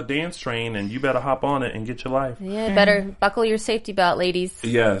dance train, and you better hop on it and get your life. Yeah, better buckle your safety belt, ladies.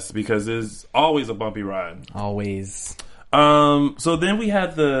 Yes, because it's always a bumpy ride. Always. So then we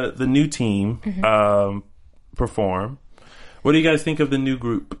had the new team perform. What do you guys think of the new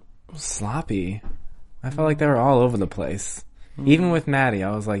group? Sloppy. I felt like they were all over the place. Even with Maddie,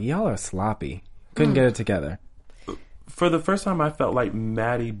 I was like, y'all are sloppy. Couldn't get it together. For the first time, I felt like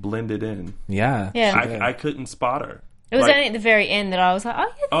Maddie blended in. Yeah. Yeah. I couldn't spot her. It was Like, only at the very end that I was like, oh,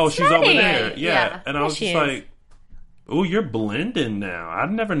 yeah, oh, that's she's over Maddie. there. Yeah. Yeah. And I There was she just is. like, oh, you're blending now.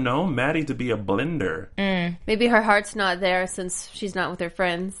 I've never known Maddie to be a blender. Maybe her heart's not there since she's not with her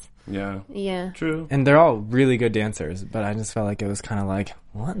friends. Yeah. Yeah. True. And they're all really good dancers, but I just felt like it was kind of like,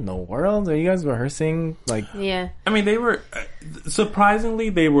 what in the world? Are you guys rehearsing? Like, Yeah. I mean, they were, surprisingly,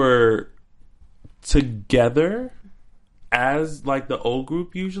 they were together as like the old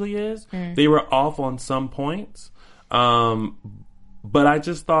group usually is. They were off on some points. But I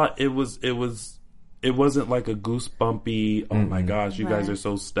just thought it wasn't like a goosebumpy, oh my gosh, you guys are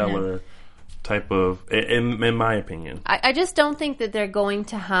so stellar type of, in my opinion. I just don't think that they're going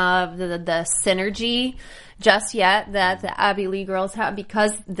to have the synergy just yet that the Abbey Lee girls have,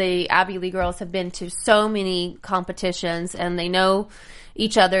 because the Abbey Lee girls have been to so many competitions and they know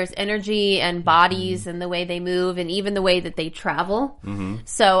each other's energy and bodies and the way they move and even the way that they travel.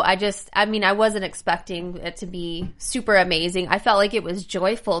 So I wasn't expecting it to be super amazing. I felt like it was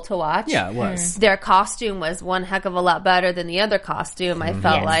joyful to watch. Yeah, it was. Their costume was one heck of a lot better than the other costume, I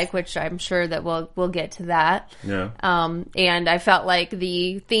felt like, which I'm sure that we'll get to that. Yeah. And I felt like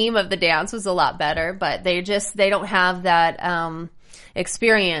the theme of the dance was a lot better, but they don't have that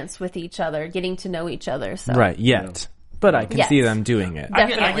experience with each other, getting to know each other. So. Right, yet. But I can see them doing it.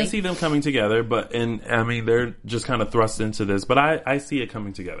 I can see them coming together, they're just kind of thrust into this, but I see it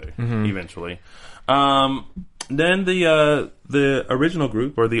coming together eventually. Then the original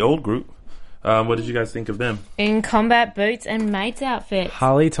group, or the old group, what did you guys think of them? In combat boots and maid's outfits.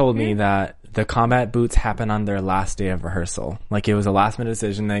 Holly told me that the combat boots happened on their last day of rehearsal. Like, it was a last minute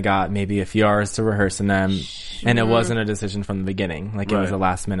decision. They got maybe a few hours to rehearse in them, and it wasn't a decision from the beginning. Like, it was a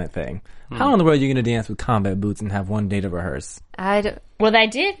last minute thing. How in the world are you going to dance with combat boots and have one day to rehearse? Well, they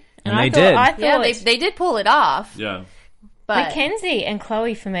did. And they did. I thought they did pull it off. Yeah. But Mackenzie and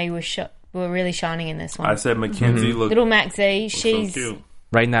Chloe, for me, were really shining in this one. I said Mackenzie looked... Little Maxie, she's... so cute.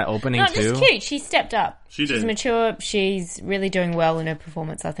 Right in that opening, Not too. just cute. She stepped up. She did. She's mature. She's really doing well in her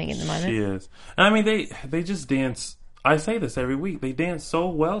performance, I think, at the moment. She is. And I mean, they just dance... I say this every week. They dance so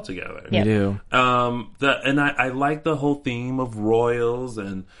well together. They do. I like the whole theme of royals,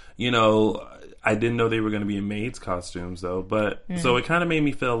 and, I didn't know they were going to be in maids' costumes, though. But so it kind of made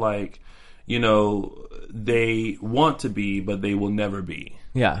me feel like, they want to be, but they will never be.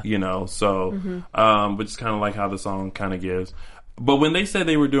 Yeah. So, which is kind of like how the song kind of gives. But when they said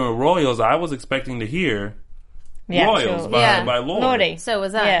they were doing royals, I was expecting to hear royals by Lordy. So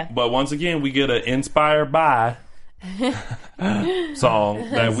was I. Yeah. But once again, we get an inspired by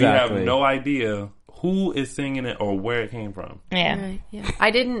song that we have no idea who is singing it or where it came from. Yeah. Right, yeah.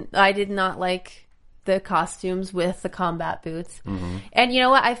 I did not like the costumes with the combat boots. And you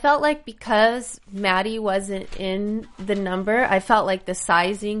know what? I felt like because Maddie wasn't in the number, I felt like the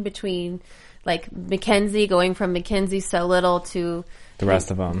sizing between like Mackenzie, going from Mackenzie so little to the rest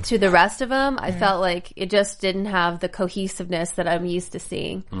of them. I felt like it just didn't have the cohesiveness that I'm used to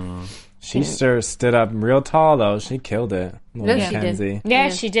seeing. She sure stood up real tall, though. She killed it. Mackenzie. Yeah,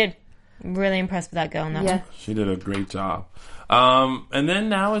 she did. Really impressed with that girl in that one. She did a great job. And then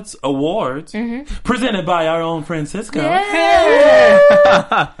now it's awards presented by our own Francisco. Yeah.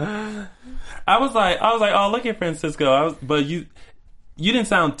 I was like, oh, look at Francisco. But you didn't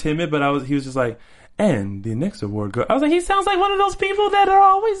sound timid, but he was just like, and the next award goes. I was like, he sounds like one of those people that are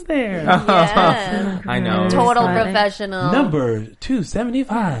always there. Yeah. I know. Total professional. Number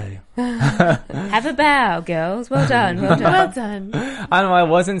 275. Have a bow, girls. Well done. Well done. Well done. I don't know. I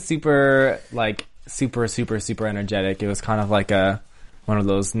wasn't super energetic. It was kind of like one of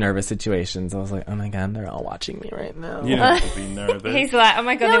those nervous situations. I was like, oh my God, they're all watching me right now. You don't have to be nervous. He's like, oh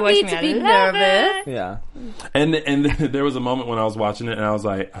my God, they're watching me. No need to be nervous. Yeah. And there was a moment when I was watching it and I was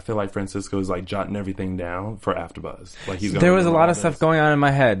like, I feel like Francisco is like jotting everything down for AfterBuzz. Like there was a lot of stuff going on in my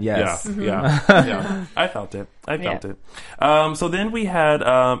head. Yes. Yeah. I felt it. So then we had,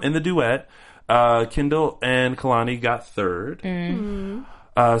 in the duet, Kendall and Kalani got third.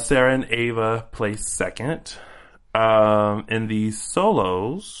 Sarah and Ava placed second. In the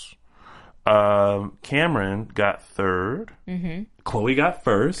solos, Cameron got third. Chloe got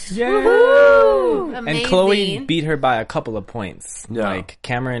first. Yeah. And Chloe beat her by a couple of points. Yeah. Like,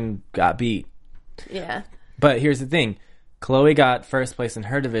 Cameron got beat. Yeah. But here's the thing. Chloe got first place in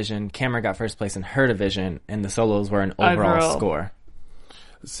her division. Cameron got first place in her division. And the solos were an overall score.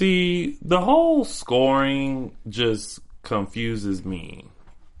 See, the whole scoring just confuses me.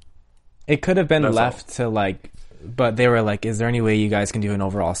 It could have been left to, like... But they were like, is there any way you guys can do an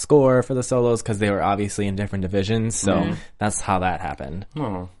overall score for the solos? Because they were obviously in different divisions. So that's how that happened.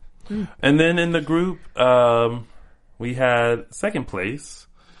 Oh. And then in the group, we had second place,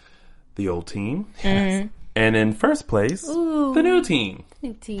 the old team. And in first place, the new team.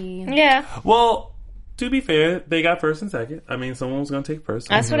 New team. Yeah. Well, to be fair, they got first and second. I mean, someone was going to take first.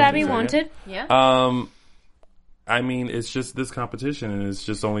 That's what Abby wanted. Yeah. I mean, it's just this competition, and it's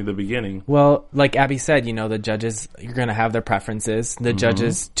just only the beginning. Well, like Abby said, the judges, you're going to have their preferences. The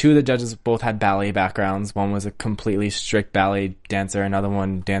judges, two of the judges both had ballet backgrounds. One was a completely strict ballet dancer. Another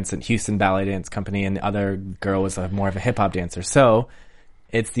one danced at Houston Ballet Dance Company, and the other girl was more of a hip-hop dancer. So,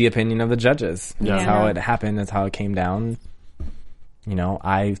 it's the opinion of the judges. That's how it happened. That's how it came down.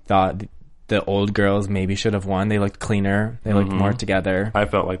 I thought the old girls maybe should have won. They looked cleaner. They looked more together. I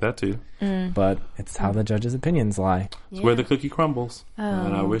felt like that too. But it's how the judges' opinions lie. It's where the cookie crumbles.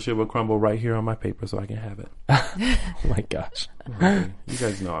 And I wish it would crumble right here on my paper so I can have it. Oh my gosh. You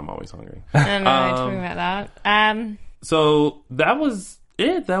guys know I'm always hungry. I know, talking about that. So that was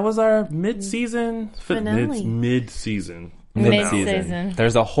it. That was our mid-season finale. Mid-season. Mid-season.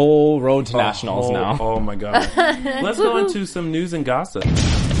 There's a whole road to nationals now. Oh my god. Let's go into some news and gossip.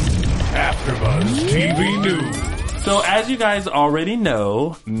 AfterBuzz TV News. So as you guys already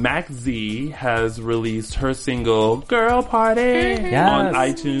know, Mac Z has released her single Girl Party on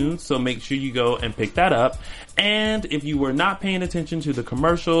iTunes. So make sure you go and pick that up. And if you were not paying attention to the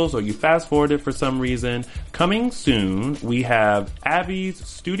commercials or you fast forwarded for some reason, coming soon, we have Abby's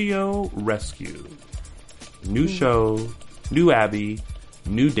Studio Rescue. New show, new Abby,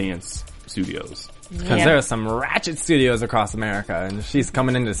 new dance studios. Because there are some ratchet studios across America, and she's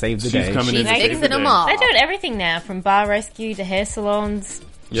coming in to save the day. She's fixing them all. They're doing everything now, from bar rescue to hair salons.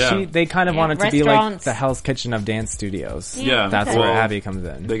 Yeah. They kind of wanted to be like the Hell's Kitchen of dance studios. Yeah. That's where Abby comes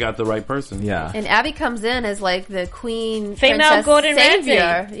in. They got the right person. Yeah. And Abby comes in as like the queen, female princess Gordon savior.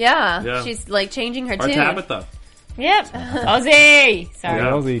 Ramsay. Yeah. She's like changing her Or tune. Tabitha. Yep. Ozzy. Sorry.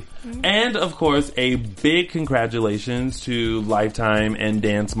 Ozzy. And of course, a big congratulations to Lifetime and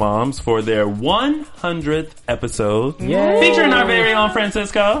Dance Moms for their 100th episode. Featuring our very own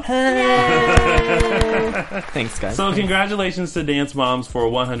Francisco. Thanks, guys. So congratulations to Dance Moms for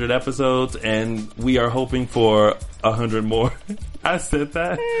 100 episodes, and we are hoping for 100 more. I said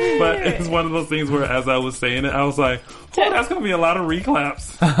that, but it's one of those things where as I was saying it, I was like, oh, that's going to be a lot of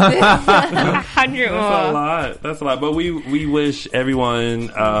reclaps. 100 more. That's a lot. But we wish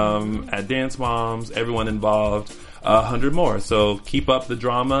everyone at Dance Moms, everyone involved, 100 more. So keep up the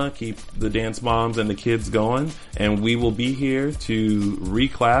drama, keep the Dance Moms and the kids going, and we will be here to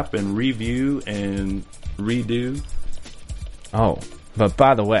reclap and review and redo. Oh, but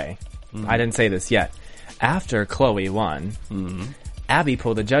by the way, I didn't say this yet. After Chloe won, Abby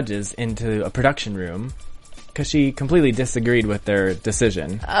pulled the judges into a production room because she completely disagreed with their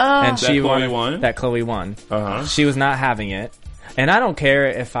decision. And that Chloe won. She was not having it. And I don't care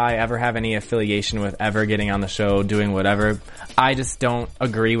if I ever have any affiliation with ever getting on the show, doing whatever. I just don't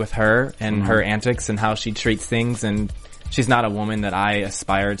agree with her and her antics and how she treats things, and she's not a woman that I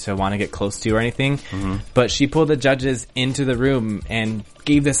aspire to want to get close to or anything. But she pulled the judges into the room and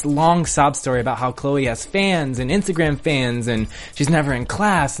gave this long sob story about how Chloe has fans and Instagram fans and she's never in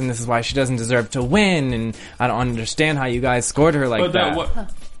class and this is why she doesn't deserve to win, and I don't understand how you guys scored her like that.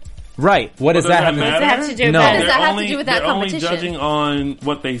 Right. What does that have to do? Does that have to do with What does that? that have to do with that they're competition? only judging on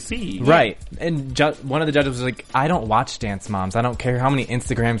what they see. Right. And one of the judges was like, I don't watch Dance Moms. I don't care how many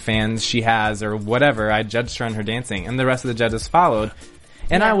Instagram fans she has or whatever. I judged her on her dancing. And the rest of the judges followed.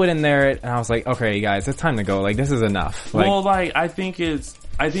 And I went in there and I was like, okay, guys, it's time to go. Like, this is enough. Like, I think it's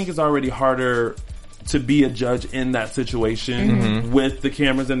already harder to be a judge in that situation with the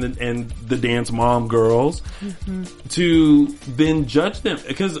cameras and the Dance Mom girls to then judge them.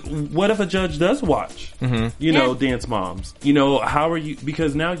 Because what if a judge does watch, Dance Moms? How are you?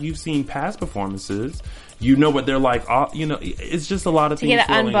 Because now you've seen past performances. You know what they're like. It's just a lot of things. To get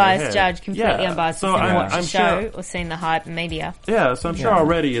an unbiased ahead. judge, completely unbiased, so watched I'm the show sure, or seen the hype in media. Yeah, so I'm sure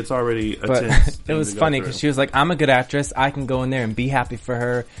already it's already a but tense it thing was to go funny through. because she was like, I'm a good actress. I can go in there and be happy for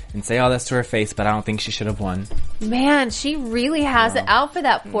her and say all this to her face, but I don't think she should have won. Man, she really has it out for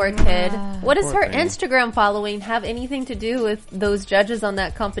that poor kid. What does her Poor thing. Instagram following have anything to do with those judges on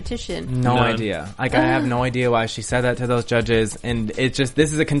that competition? No None. idea. Like, I have no idea why she said that to those judges, and it's just,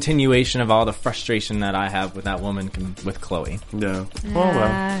 this is a continuation of all the frustration that I have with that woman with Chloe. Yeah.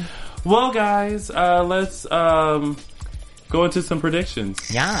 Well, guys, let's go into some predictions.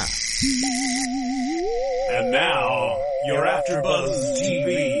 Yeah. And now, your AfterBuzz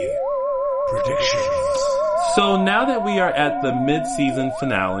TV predictions. So now that we are at the mid-season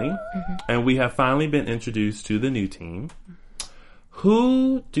finale, and we have finally been introduced to the new team,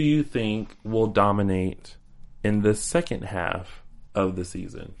 who do you think will dominate in the second half of the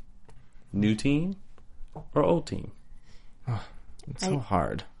season? New team or old team? It's so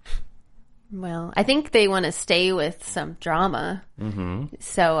hard. Well, I think they want to stay with some drama.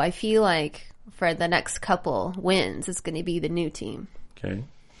 So I feel like for the next couple wins, it's going to be the new team. Okay.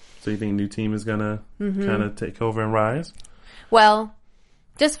 So you think new team is going to kind of take over and rise? Well,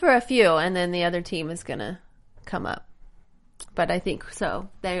 just for a few, and then the other team is going to come up. But I think so.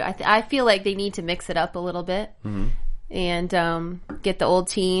 I feel like they need to mix it up a little bit and get the old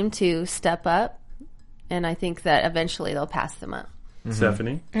team to step up. And I think that eventually they'll pass them up.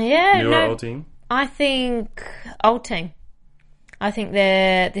 Stephanie? Yeah, New or old team? I think old team. I think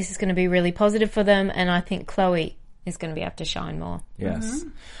this is going to be really positive for them, and I think Chloe is going to be able to shine more. Yes.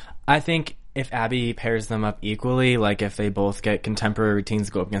 I think if Abby pairs them up equally, like if they both get contemporary routines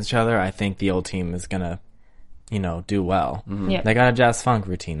go up against each other, I think the old team is going to, do well. Yep. They got a jazz funk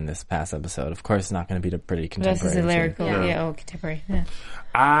routine this past episode. Of course, it's not going to be the pretty contemporary. Versus a lyrical, or contemporary. Yeah.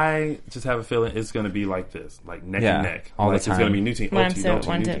 I just have a feeling it's going to be like this, like neck and neck. All the It's time. going to be new team, old team,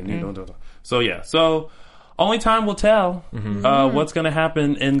 new team. So yeah, only time will tell what's going to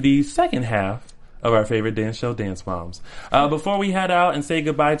happen in the second half of our favorite dance show, Dance Moms. Before we head out and say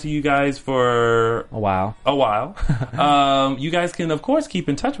goodbye to you guys for a while, you guys can of course keep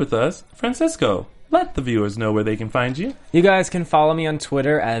in touch with us. Francisco, let the viewers know where they can find you. You guys can follow me on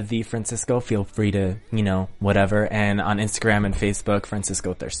Twitter at @TheFrancisco. Feel free to, whatever. And on Instagram and Facebook,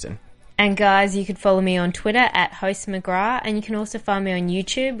 Francisco Thurston. And guys, you could follow me on Twitter at Host McGrath, and you can also find me on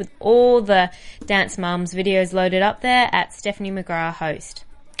YouTube with all the Dance Moms videos loaded up there at Stephanie McGrath Host.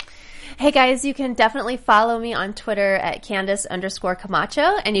 Hey guys, you can definitely follow me on Twitter at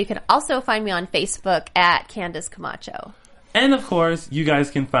Candace_Camacho, and you can also find me on Facebook at Candace Camacho. And of course, you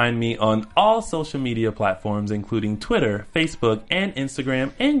guys can find me on all social media platforms, including Twitter, Facebook, and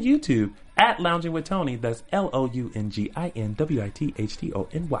Instagram, and YouTube at Lounging with Tony. That's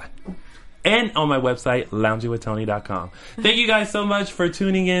LOUNGINWITHTONY. And on my website, loungingwithtony.com. Thank you guys so much for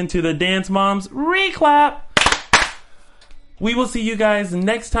tuning in to the Dance Moms Reclap. We will see you guys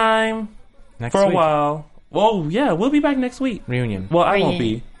next time for a while. Well, yeah, we'll be back next week. Reunion. Well, I won't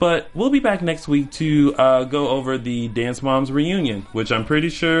be, but we'll be back next week to go over the Dance Moms reunion, which I'm pretty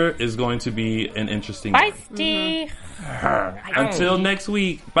sure is going to be an interesting one. Feisty. Until next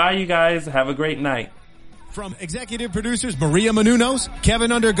week, bye you guys. Have a great night. From executive producers Maria Menounos,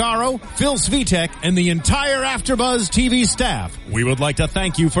 Kevin Undergaro, Phil Svitek, and the entire AfterBuzz TV staff, we would like to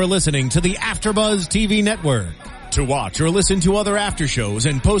thank you for listening to the AfterBuzz TV network. To watch or listen to other after shows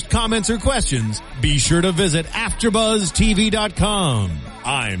and post comments or questions, be sure to visit AfterBuzzTV.com.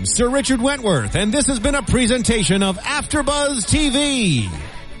 I'm Sir Richard Wentworth, and this has been a presentation of AfterBuzz TV.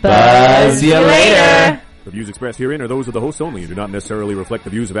 Buzz you later! The views expressed herein are those of the hosts only and do not necessarily reflect the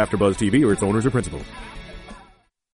views of AfterBuzz TV or its owners or principals.